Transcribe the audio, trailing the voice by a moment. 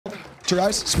True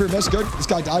eyes. Spirit miss. Good. This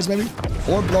guy dies maybe.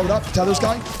 Or blow it up. Tether this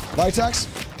guy. Light attacks.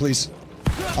 Please.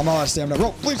 I'm all out of stamina.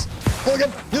 Roll. Please. Roll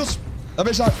again. Heals.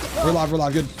 Elevate shot. We're alive. We're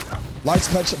alive. Good. Lights.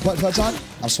 Pet on.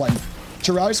 I'm sweating.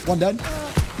 True eyes. One dead.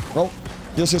 Roll.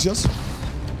 Heals. Heals. Heals.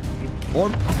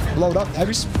 Orb. Blow it up.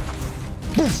 Heavies.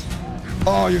 Poof.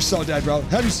 Oh, you're so dead, bro.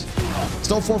 Heavies.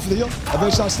 Still 4 for the heal.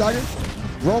 Elevate shot. Stagger.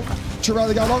 Roll. True eye.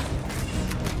 The guy low.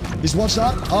 He's one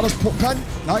shot. Auto's pen.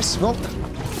 Nice. Roll.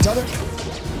 Tether.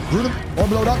 Root him. Or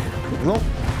blow it up. Roll.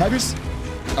 Heavies.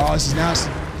 Oh, this is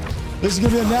nasty. This is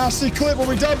going to be a nasty clip when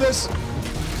we done this.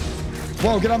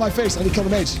 Whoa, get out of my face. I need to kill the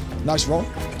mage. Nice. Roll.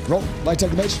 Roll. Light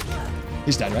take the mage.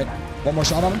 He's dead, right? One more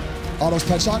shot on him. Auto's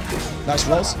pet shot. Nice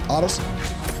rolls. Autos.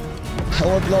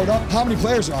 Or blow it up. How many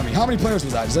players are on me? How many players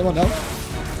was that? Does anyone know?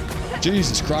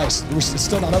 Jesus Christ. It's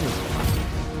still not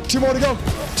over. 2 more to go.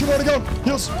 2 more to go.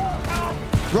 Heals.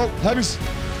 Roll. Heavies.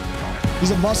 He's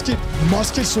a musket,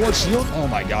 sword, shield. Oh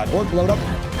my god. Or blow it up.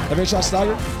 Heavy shot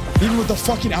stagger. Even with the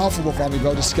fucking alpha wolf on me,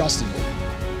 bro. Disgusting.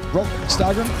 Roll.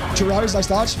 Stagger him. 2 rallies. Nice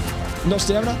dodge. No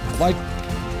stamina. Like,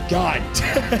 god.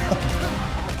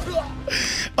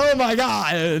 Oh my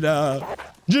god.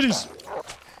 GG's.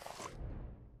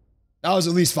 That was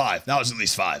at least 5. That was at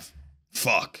least 5.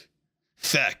 Fuck.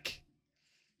 Feck.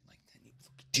 Like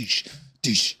that. Douche.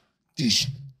 Douche. Douche.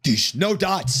 Douche. No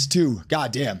dots, too.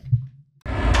 God damn.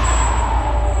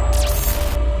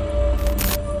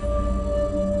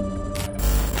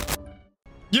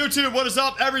 YouTube, what is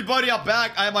up, everybody? I'm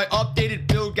back. I have my updated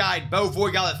build guide. Bow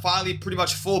Void Gauntlet finally pretty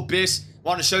much full bis.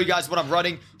 Want to show you guys what I'm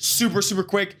running. Super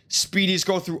quick. Speedies,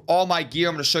 go through all my gear.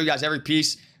 I'm going to show you guys every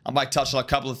piece. I might touch on a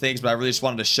couple of things, but I really just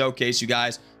wanted to showcase you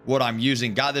guys what I'm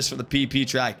using. Got this from the PvP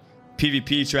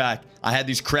track. I had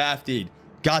these crafted.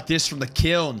 Got this from the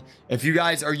kiln. If you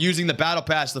guys are using the battle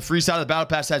pass, the free side of the battle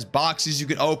pass has boxes you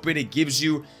can open. It gives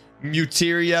you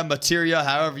materia,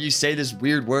 however you say this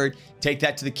weird word. Take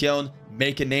that to the kiln.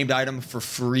 Make a named item for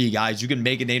free, guys. You can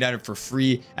make a named item for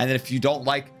free. And then if you don't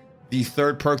like the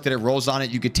 3rd perk that it rolls on it,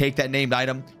 you could take that named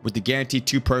item with the guaranteed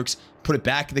 2 perks, put it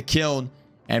back in the kiln,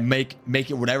 and make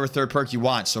it whatever 3rd perk you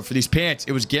want. So for these pants,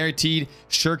 it was guaranteed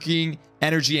shirking,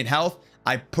 energy, and health.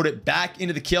 I put it back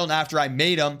into the kiln after I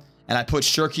made them, and I put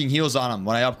shirking heals on them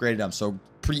when I upgraded them. So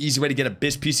pretty easy way to get a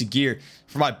piece of gear.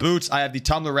 For my boots, I have the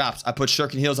tumbler wraps. I put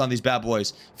shirking heals on these bad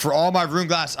boys. For all my rune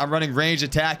glass, I'm running range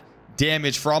attack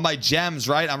damage. For all my gems,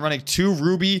 right, I'm running 2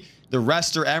 ruby, the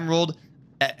rest are emerald,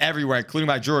 everywhere, including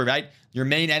my jewelry, right? Your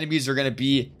main enemies are going to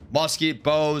be musket,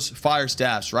 bows, fire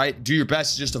staffs, right? Do your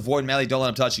best to just avoid melee. Don't let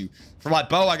them touch you. For my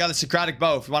bow, I got the Socratic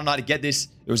bow. If you want to know how to get this,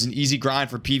 it was an easy grind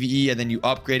for PvE, and then you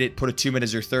upgrade it, put a 2-minute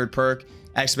as your 3rd perk.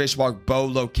 Exclamation mark bow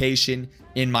location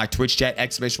in my Twitch chat.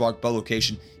 Exclamation mark bow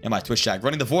location in my Twitch chat.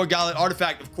 Running the Void Gauntlet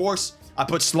artifact, of course. I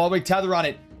put slowing tether on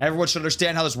it. Everyone should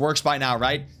understand how this works by now,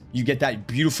 right? You get that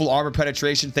beautiful armor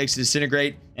penetration thanks to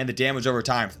disintegrate and the damage over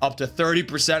time. Up to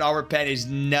 30% armor pen is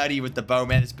nutty with the bow,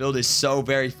 man. This build is so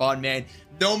very fun, man.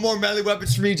 No more melee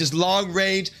weapons for me, just long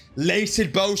range,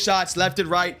 laced bow shots left and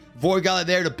right. Void Gauntlet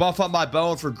there to buff up my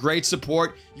bow and for great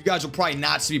support. You guys will probably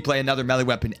not see me play another melee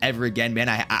weapon ever again, man.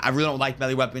 I really don't like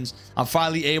melee weapons. I'm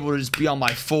finally able to just be on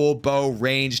my full bow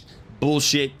ranged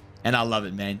bullshit. And I love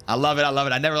it, man. I love it. I love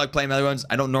it. I never like playing melee weapons.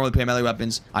 I don't normally play melee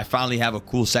weapons. I finally have a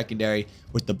cool secondary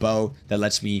with the bow that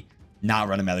lets me not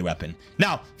run a melee weapon.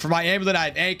 Now, for my amulet, I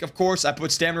have Ankh, of course. I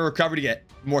put stamina recovery to get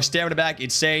more stamina back.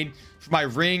 Insane. For my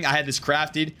ring, I had this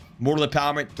crafted. Mortal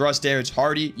empowerment, thrust damage,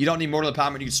 hardy. You don't need mortal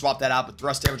empowerment. You can swap that out, but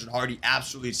thrust damage and hardy,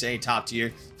 absolutely insane, top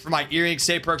tier. For my earrings,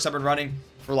 same perks I've been running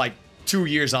for like 2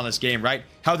 years on this game, right?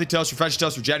 Healthy toast, refreshing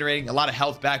toast, regenerating. A lot of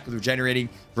health back with regenerating,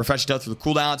 refreshing toast for the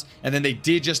cooldowns. And then they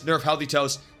did just nerf healthy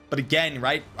toast. But again,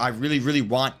 right, I really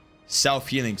want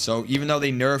self-healing. So even though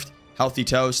they nerfed healthy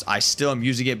toast, I still am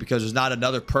using it because there's not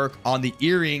another perk on the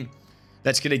earring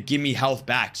that's going to give me health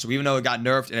back. So even though it got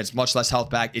nerfed and it's much less health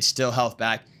back, it's still health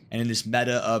back. And in this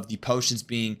meta of the potions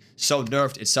being so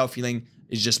nerfed, it's self-healing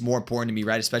is just more important to me,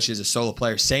 right? Especially as a solo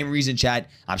player. Same reason, chat,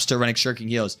 I'm still running shirking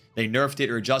heals. They nerfed it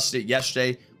or adjusted it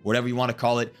yesterday, whatever you want to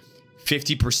call it.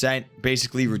 50%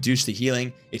 basically reduced the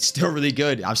healing. It's still really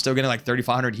good. I'm still getting like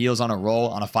 3,500 heals on a roll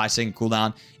on a 5-second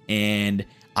cooldown. And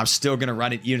I'm still going to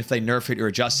run it even if they nerf it or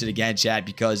adjust it again, chat,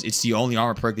 because it's the only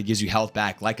armor perk that gives you health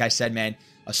back. Like I said, man,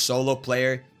 a solo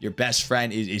player, your best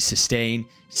friend is sustain,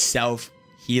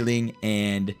 self-healing,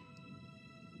 and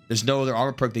there's no other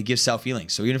armor perk that gives self-healing.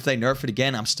 So even if they nerf it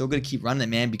again, I'm still going to keep running it,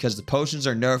 man, because the potions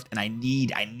are nerfed and I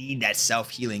need that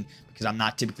self-healing because I'm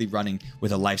not typically running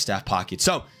with a life staff pocket.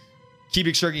 So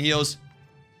keeping shirking heals,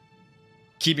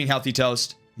 keeping healthy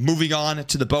toast, moving on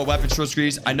to the bow weapon short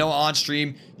screens. I know on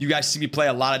stream, you guys see me play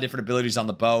a lot of different abilities on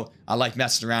the bow. I like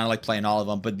messing around. I like playing all of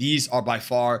them. But these are by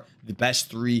far the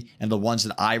best 3 and the ones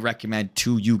that I recommend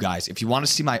to you guys. If you want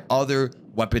to see my other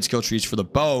weapon skill trees for the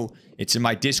bow, it's in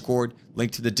my Discord.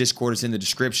 Link to the Discord is in the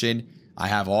description. I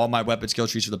have all my weapon skill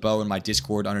trees for the bow in my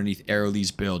Discord underneath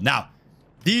Aerolee's build. Now,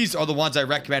 these are the ones I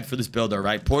recommend for this build, all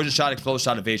right? Poison shot, explosive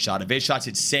shot, evade shot. Evade shot's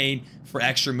insane for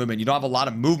extra movement. You don't have a lot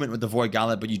of movement with the Void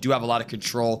Gauntlet, but you do have a lot of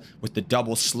control with the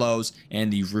double slows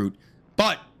and the root.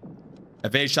 But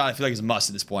evade shot, I feel like is a must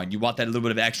at this point. You want that little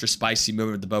bit of extra spicy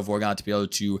movement with the bow Void Gauntlet to be able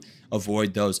to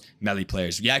avoid those melee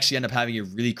players. We actually end up having a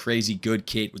really crazy good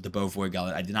kit with the bow Void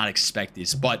Gauntlet. I did not expect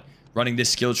this, but running this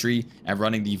skill tree and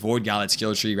running the Void Gauntlet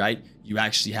skill tree, right? You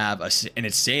actually have an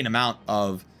insane amount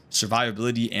of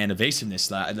survivability and evasiveness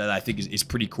that I think is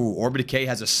pretty cool. Orbit Decay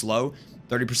has a slow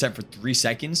 30% for 3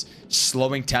 seconds.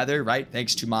 Slowing tether, right?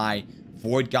 Thanks to my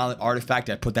Void Gauntlet artifact,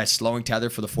 I put that slowing tether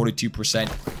for the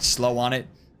 42% slow on it.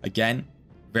 Again,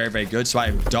 very, very good. So I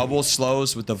have double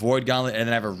slows with the Void Gauntlet, and then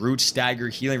I have a root stagger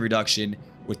healing reduction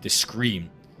with the Scream.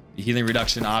 The healing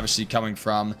reduction obviously coming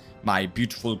from my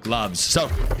beautiful gloves. So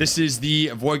this is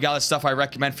the Void Gauntlet stuff I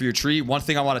recommend for your tree. One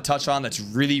thing I want to touch on that's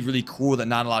really, really cool that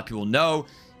not a lot of people know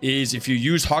is if you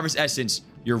use Harvest Essence,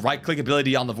 your right-click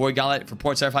ability on the Void Gauntlet for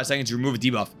 0.75 seconds, you remove a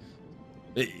debuff.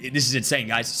 This is insane,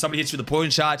 guys. Somebody hits you with a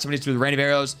poison shot, somebody hits you with a rain of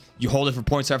arrows, you hold it for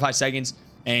 0.75 seconds,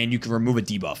 and you can remove a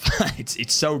debuff.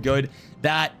 It's so good.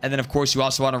 That, and then, of course, you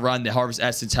also want to run the Harvest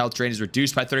Essence health drain is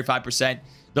reduced by 35%.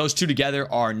 Those two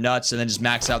together are nuts, and then just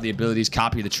max out the abilities,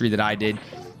 copy the tree that I did.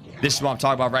 This is what I'm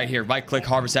talking about right here. Right-click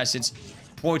Harvest Essence,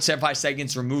 0.75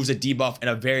 seconds, removes a debuff, and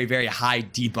a very, very high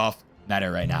debuff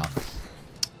meta right now.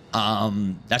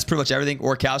 That's pretty much everything.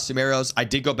 Or calcium arrows. I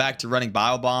did go back to running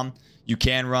Bio Bomb. You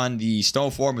can run the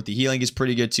Stone Form, but the healing is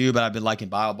pretty good too. But I've been liking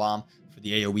Bio Bomb for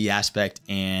the AoE aspect,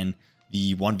 and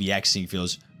the 1vxing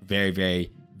feels very,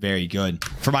 very, very good.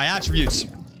 For my attributes,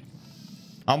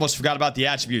 I almost forgot about the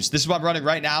attributes. This is what I'm running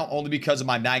right now, only because of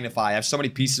my Magnify. I have so many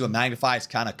pieces of Magnify, it's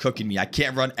kind of cooking me. I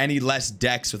can't run any less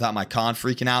dex without my con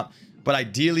freaking out. But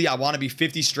ideally, I want to be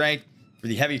 50 strength for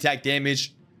the heavy attack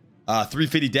damage,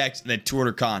 350 dex, and then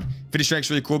 200 con. 50 strength is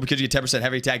really cool because you get 10%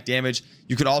 heavy attack damage.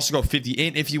 You could also go 50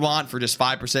 int if you want for just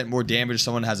 5% more damage if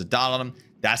someone has a dot on them.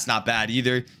 That's not bad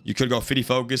either. You could go 50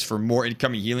 focus for more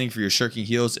incoming healing for your shirking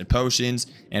heals and potions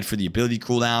and for the ability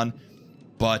cooldown.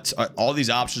 But all these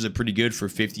options are pretty good for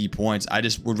 50 points. I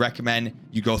just would recommend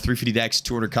you go 350 dex,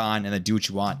 200 con, and then do what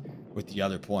you want with the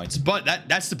other points. But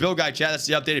that's the build guide, chat. That's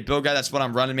the updated build guide. That's what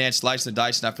I'm running, man. Slicing the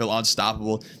dice, and I feel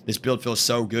unstoppable. This build feels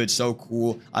so good, so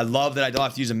cool. I love that I don't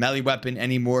have to use a melee weapon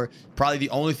anymore. Probably the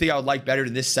only thing I would like better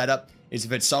than this setup is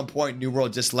if at some point New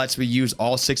World just lets me use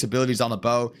all 6 abilities on the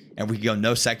bow and we can go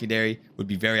no secondary. Would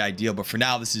be very ideal. But for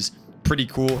now, this is pretty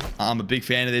cool. I'm a big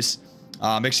fan of this.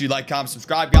 Make sure you like, comment,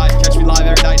 subscribe, guys. Catch me live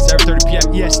every night, 7:30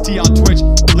 p.m. EST on Twitch.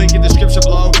 Link in the description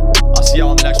below.